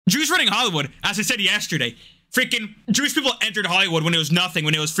Jews running Hollywood, as I said yesterday. Freaking Jewish people entered Hollywood when it was nothing,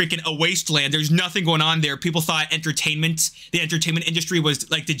 when it was freaking a wasteland. There's nothing going on there. People thought the entertainment industry was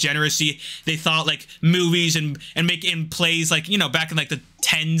like degeneracy. They thought like movies and making plays like, you know, back in like the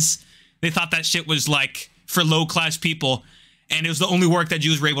 10s. They thought that shit was like for low class people. And it was the only work that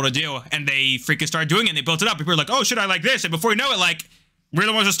Jews were able to do. And they freaking started doing it and they built it up. People were like, oh shit, I like this. And before you know it, like, we're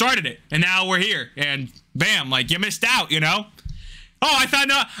the ones that started it. And now we're here. And bam, like you missed out, you know? Oh, I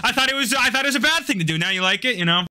thought it was a bad thing to do. Now you like it, you know?